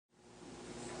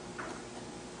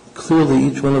Clearly,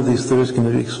 each one of these theories can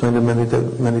be explained in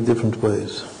many different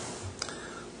ways.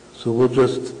 So we'll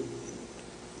just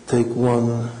take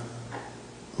one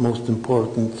most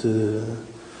important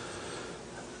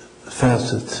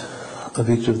facet of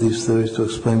each of these theories to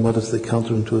explain what is the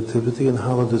counterintuitivity and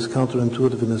how it is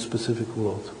counterintuitive in a specific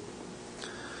world.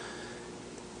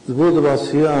 The world of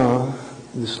Asiyah,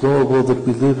 this lower world that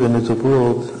we live in, is a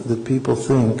world that people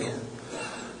think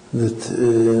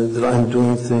that I'm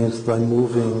doing things, that I'm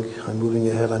moving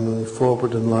ahead, I'm moving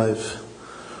forward in life.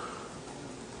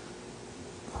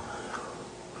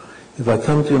 If I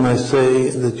come to you and I say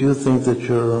that you think that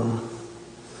you're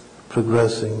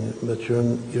progressing, but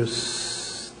you're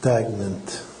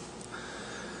stagnant,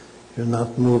 you're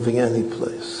not moving any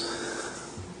place.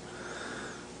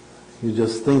 You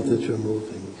just think that you're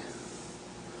moving,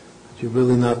 but you're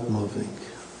really not moving.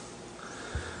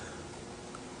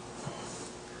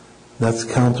 That's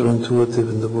counterintuitive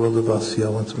in the world of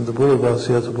Asiyah. In the world of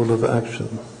Asiyah, it's a world of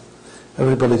action.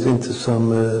 Everybody's into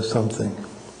something.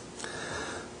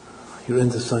 You're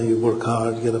into something, you work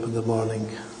hard, get up in the morning,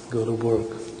 go to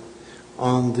work.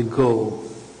 On the go,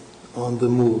 on the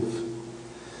move.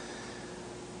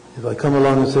 If I come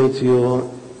along and say to you,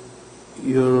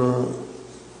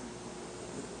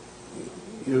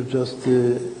 you're just,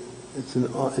 it's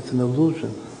an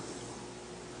illusion.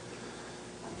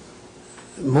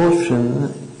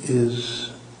 Motion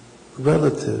is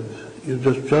relative. You're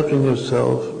just judging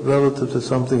yourself relative to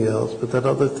something else, but that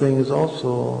other thing is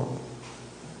also,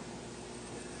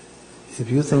 if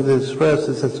you think that it's rest,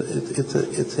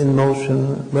 it's in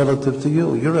motion relative to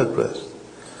you. You're at rest.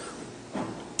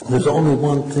 There's only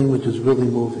one thing which is really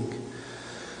moving.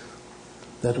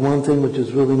 That one thing which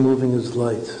is really moving is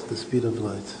light, the speed of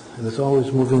light. And it's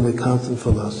always moving at constant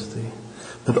velocity.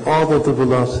 But all of the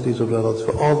velocities are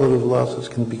relative. All of the velocities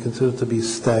can be considered to be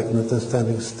stagnant and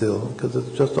standing still, because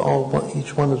it's just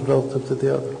each one is relative to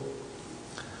the other.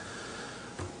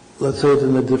 Let's say it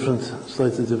in a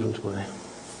slightly different way.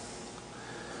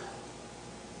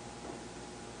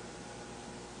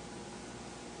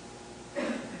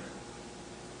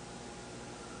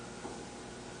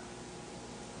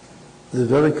 The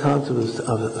very concept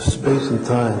of space and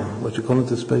time, which according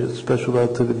to special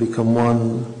relativity become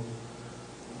one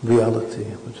reality,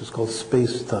 which is called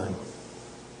space-time.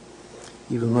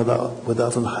 Even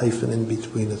without a hyphen in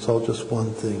between, it's all just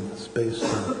one thing,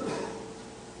 space-time.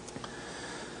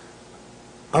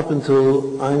 Up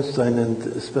until Einstein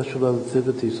and special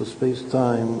relativity, so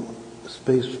space-time,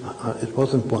 it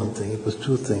wasn't one thing, it was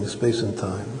two things, space and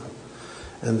time.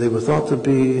 And they were thought to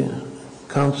be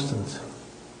constant,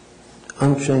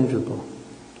 unchangeable.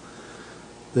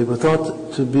 They were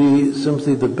thought to be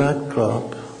simply the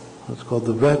backdrop, what's called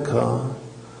the rekha,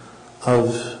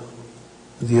 of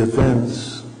the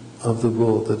events of the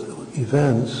world. That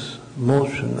events,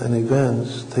 motion and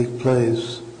events take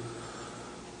place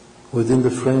within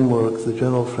the framework, the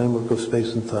general framework of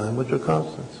space and time, which are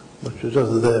constant, which are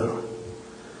just there.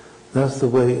 That's the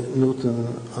way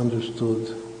Newton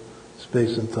understood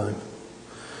space and time.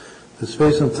 The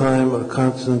space and time are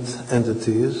constant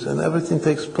entities, and everything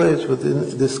takes place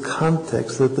within this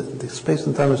context. That the space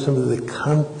and time is simply the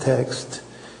context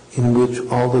in which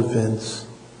all events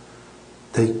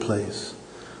take place.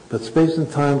 But space and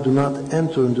time do not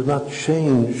enter and do not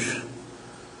change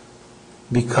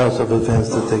because of events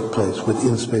that take place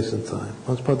within space and time.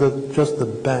 That's just the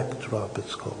backdrop,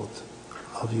 it's called,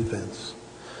 of events.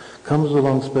 Comes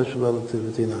along special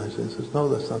relativity and Einstein says, no,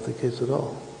 that's not the case at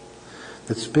all.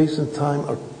 That space and time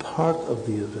are part of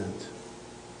the event.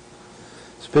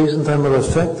 Space and time are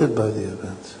affected by the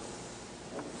event.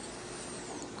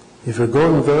 If you're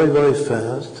going very, very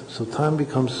fast, so time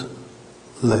becomes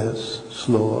less,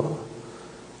 slower,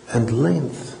 and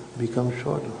length becomes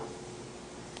shorter.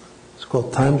 It's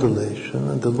called time dilation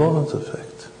and the Lorentz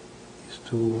effect. These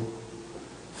two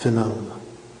phenomena.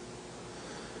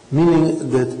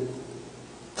 Meaning that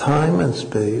time and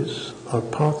space are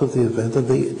part of the event and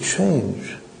they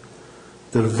change.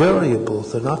 They're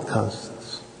variables, they're not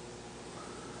constants.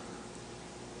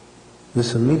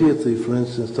 This immediately, for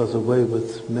instance, does away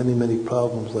with many, many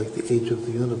problems like the age of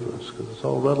the universe, because it's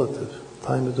all relative.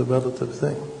 Time is a relative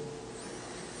thing.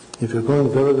 If you're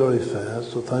going very, very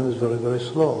fast, so time is very, very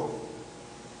slow.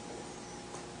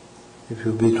 If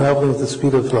you'd be traveling at the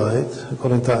speed of light,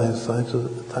 according to Einstein, so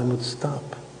time would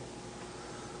stop.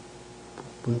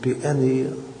 Wouldn't be any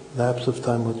lapse of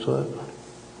time whatsoever.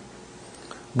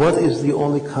 What is the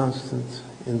only constant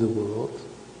in the world?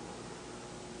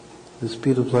 The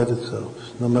speed of light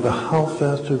itself. No matter how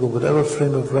fast you go, whatever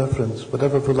frame of reference,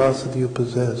 whatever velocity you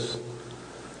possess,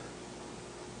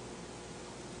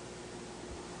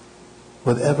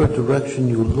 whatever direction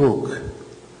you look,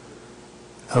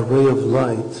 a ray of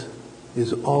light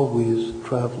is always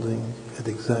traveling at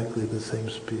exactly the same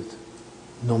speed,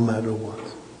 no matter what.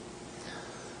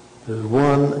 There's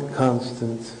one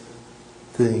constant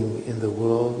thing in the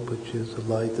world, which is the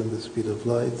light and the speed of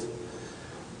light.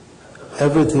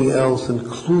 Everything else,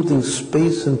 including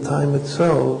space and time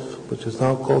itself, which is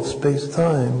now called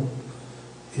space-time,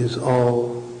 is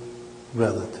all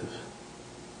relative.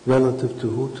 Relative to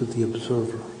who? To the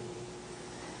observer.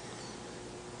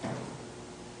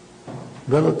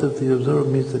 Relative to the observer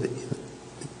means that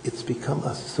it's become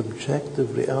a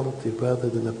subjective reality rather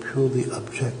than a purely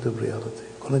objective reality.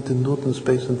 According to Newton,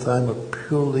 space and time are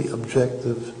purely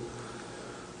objective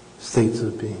states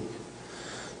of being.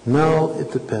 Now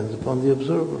it depends upon the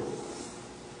observer,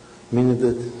 meaning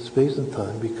that space and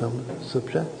time become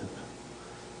subjective,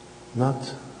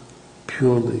 not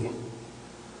purely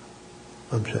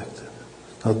objective.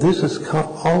 Now this is,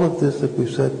 all of this that we've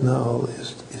said now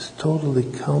is totally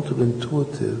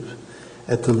counterintuitive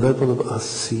at the level of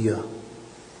asiya,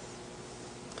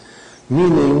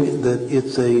 meaning that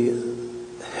it's a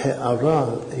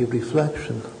ha'ara, a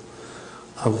reflection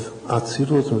of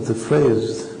Atzirut, with the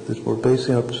phrase that we're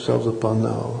basing ourselves upon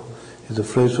now, is a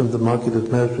phrase from the Maggid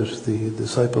Medrash, the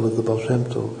disciple of the Baal Shem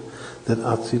Tov, that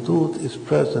Atzirut is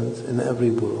present in every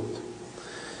world.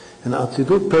 And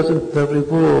Atzirut present in every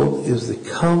world is the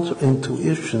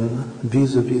counterintuition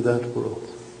vis-a-vis that world.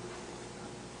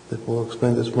 That we'll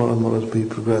explain this more and more as we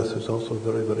progress. There's also a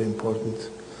very, very important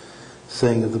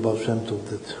saying of the Baal Shem Tov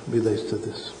that relates to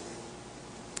this.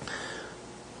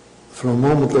 For a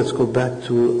moment, let's go back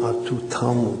to our two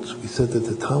Talmuds. We said that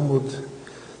the Talmud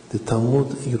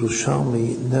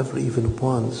Yerushalmi never even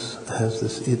once has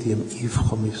this idiom,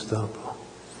 Ivcha Mistabra,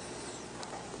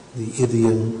 the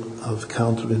idiom of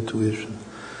counterintuition.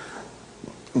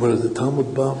 Whereas the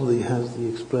Talmud Bavli has the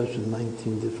expression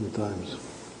 19 different times.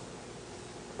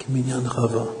 Kiminyan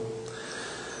Chava.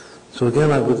 So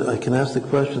again, I can ask the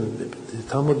question, the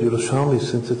Talmud Yerushalmi,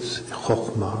 since it's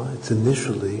Chokhmah, it's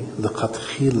initially, the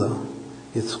Chatchila,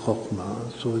 it's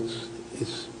Chokhmah, so it's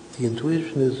the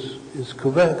intuition is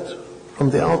correct from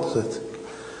the outset.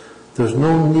 There's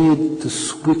no need to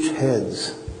switch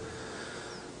heads,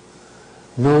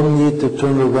 no need to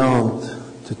turn around,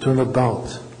 to turn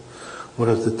about.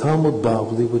 Whereas the Talmud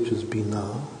Bavli, which is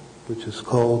Binah, which is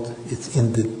called, it's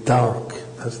in the dark.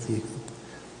 That's the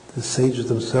sages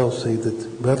themselves say that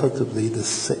relatively the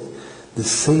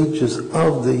sages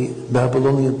of the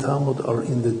Babylonian Talmud are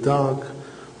in the dark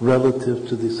relative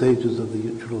to the sages of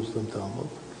the Jerusalem Talmud.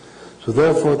 So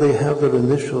therefore they have their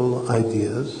initial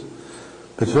ideas,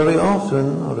 but very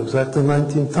often, or exactly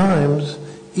 19 times,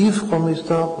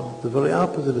 the very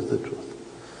opposite is the truth.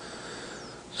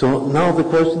 So now the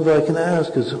question that I can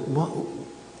ask is,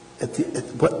 at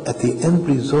the end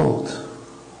result,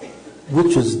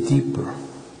 which is deeper?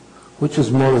 Which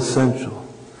is more essential?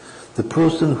 The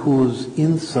person whose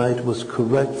insight was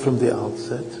correct from the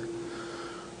outset,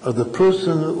 or the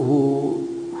person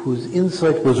whose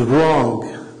insight was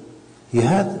wrong? He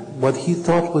had what he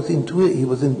thought was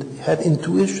intuition. He had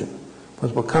intuition.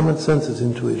 But what common sense is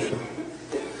intuition.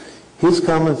 His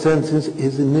common sense,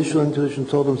 his initial intuition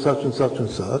told him such and such and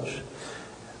such.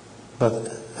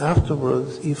 But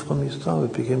afterwards, Ifcham Yisrael,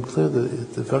 it became clear that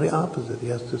it's the very opposite. He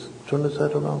has to turn his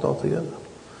head around altogether.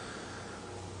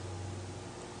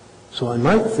 So I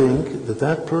might think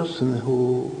that person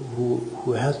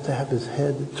who has to have his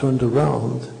head turned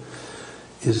around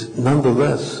is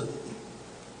nonetheless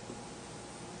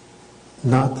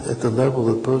not at the level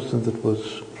of the person that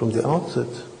was from the outset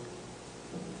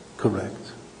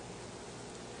correct.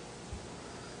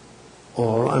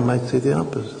 Or I might say the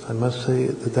opposite. I must say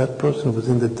that person was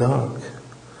in the dark,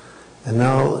 and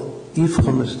now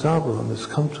Ifcham Estabram has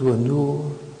come to a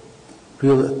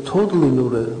totally new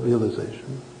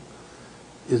realization,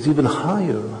 is even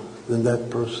higher than that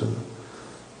person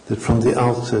that from the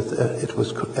outset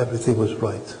everything was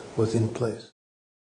right, was in place.